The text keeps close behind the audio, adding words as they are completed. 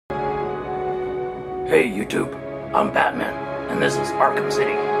Hey YouTube, I'm Batman, and this is Arkham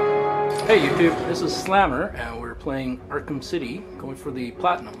City. Hey YouTube, this is SLAMMR, and we're playing Arkham City, going for the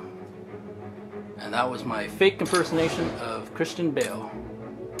Platinum. And that was my fake impersonation of Christian Bale.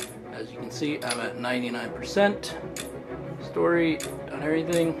 As you can see, I'm at 99%. Story, done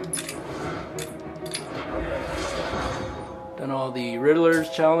everything. Done all the Riddler's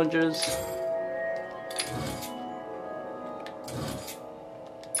challenges.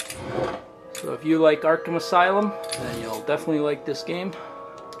 So if you like Arkham Asylum, then you'll definitely like this game.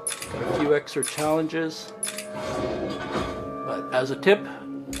 Got a few extra challenges. But as a tip,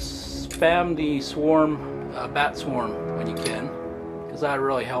 spam the swarm, bat swarm when you can, because that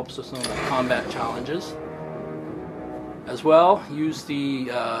really helps with some of the combat challenges. As well, use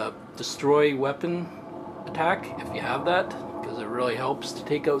the destroy weapon attack if you have that, because it really helps to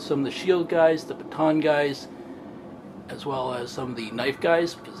take out some of the shield guys, the baton guys, as well as some of the knife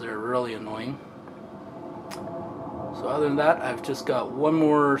guys, because they're really annoying. So other than that, I've just got one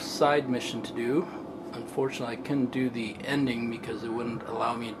more side mission to do. Unfortunately, I couldn't do the ending because it wouldn't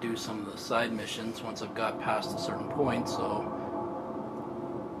allow me to do some of the side missions once I've got past a certain point. So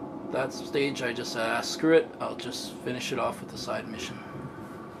that stage, I just said, screw it, I'll just finish it off with the side mission.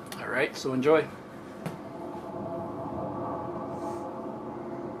 Alright, so enjoy.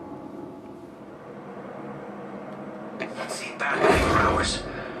 See Batman for hours.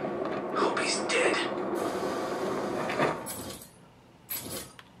 Hope he's dead.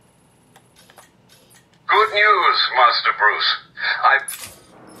 Good news, Master Bruce. I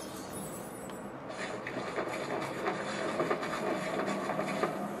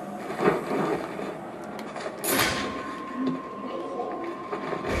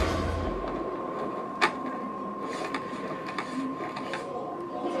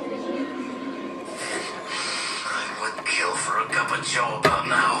would kill for a cup of joe about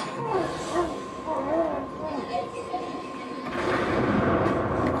now.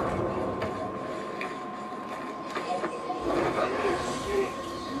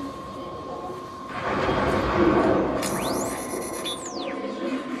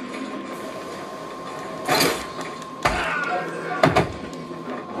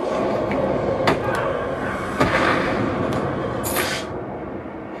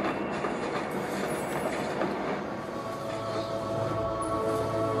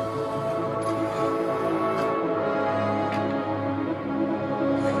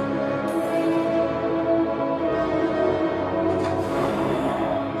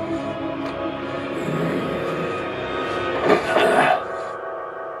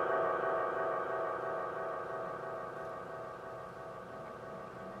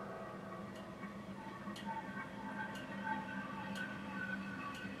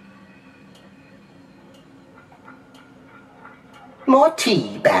 More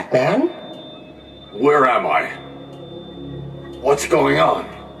tea, Batman? Where am I? What's going on?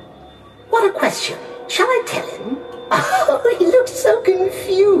 What a question. Shall I tell him? Oh, he looks so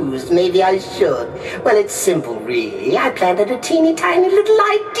confused. Maybe I should. Well, it's simple, really. I planted a teeny tiny little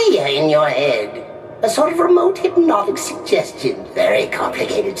idea in your head. A sort of remote hypnotic suggestion. Very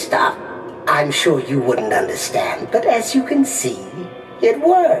complicated stuff. I'm sure you wouldn't understand, but as you can see, it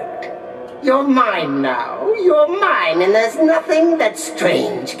worked. You're mine now. You're mine, and there's nothing that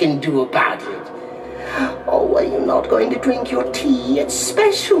Strange can do about it. Oh, are you not going to drink your tea? It's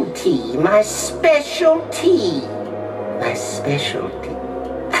special tea. My special tea. My special tea.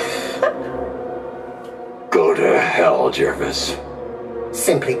 Go to hell, Jervis.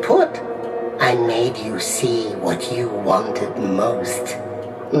 Simply put, I made you see what you wanted most.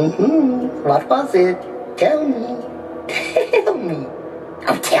 What was it? Tell me. Tell me.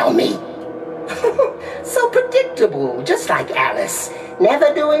 Oh, tell me. So predictable, just like Alice.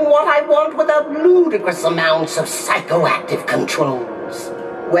 Never doing what I want without ludicrous amounts of psychoactive controls.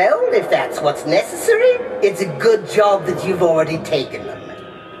 Well, if that's what's necessary, it's a good job that you've already taken them.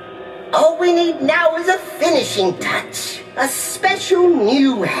 All we need now is a finishing touch. A special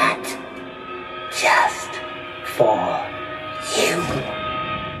new hat. Just for you.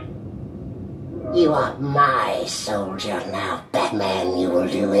 You are my soldier now, Batman. You will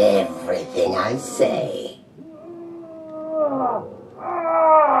do everything I say.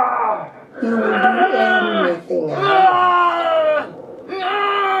 You will do everything I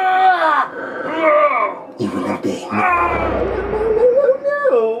say. You will obey me.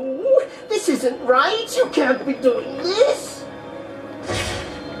 No. This isn't right. You can't be doing this.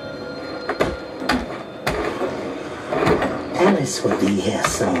 Alice will be here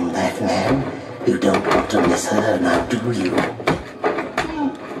soon, Batman. You don't want to miss her, now do you?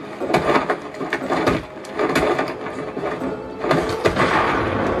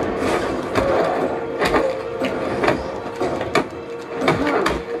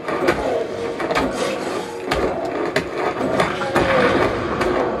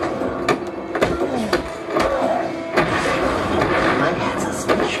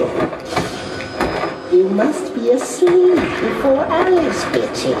 You must be asleep before Alice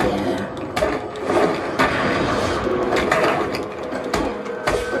gets here.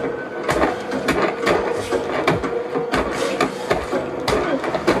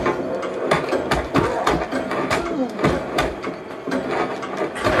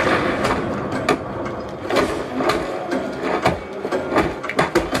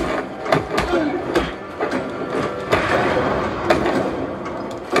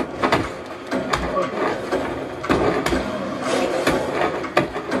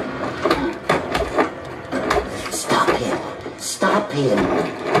 Stop him.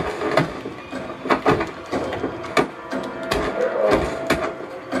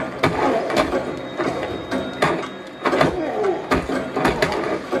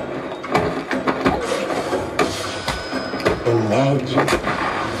 Imagine.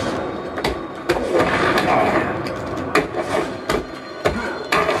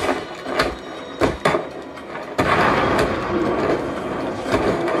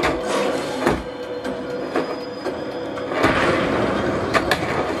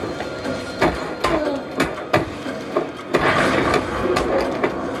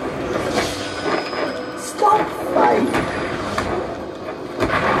 Stop fighting.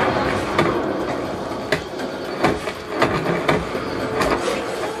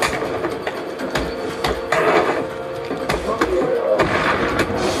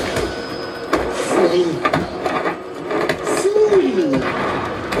 Sleep. Sleep.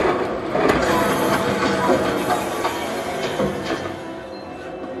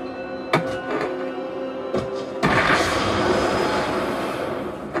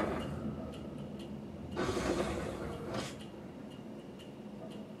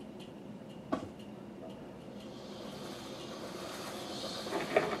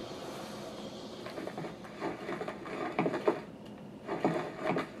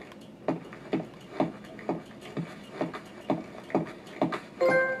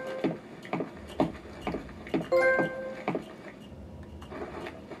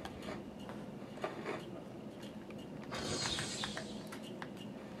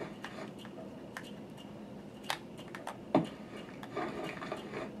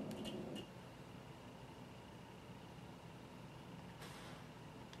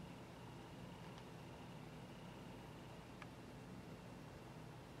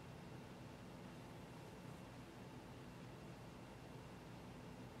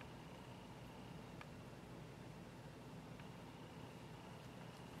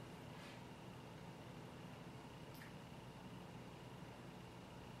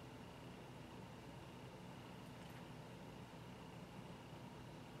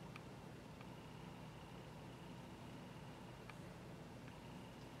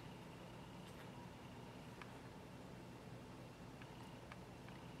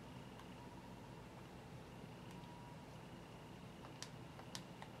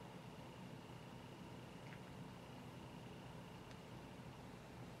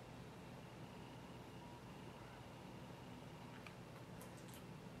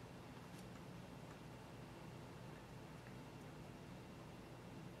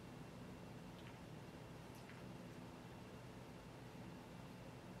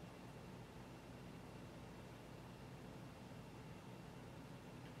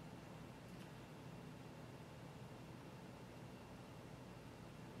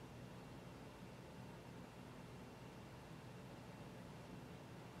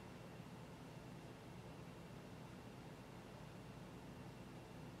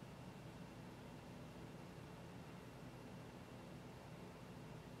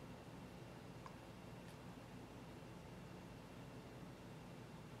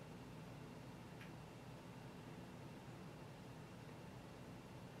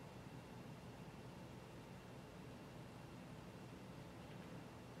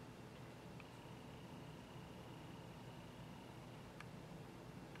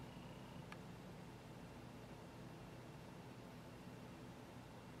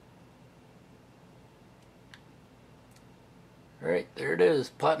 Alright, there it is,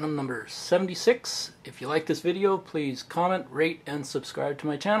 platinum number 76. If you like this video, please comment, rate, and subscribe to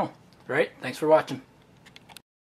my channal. Alright, thanks for watching.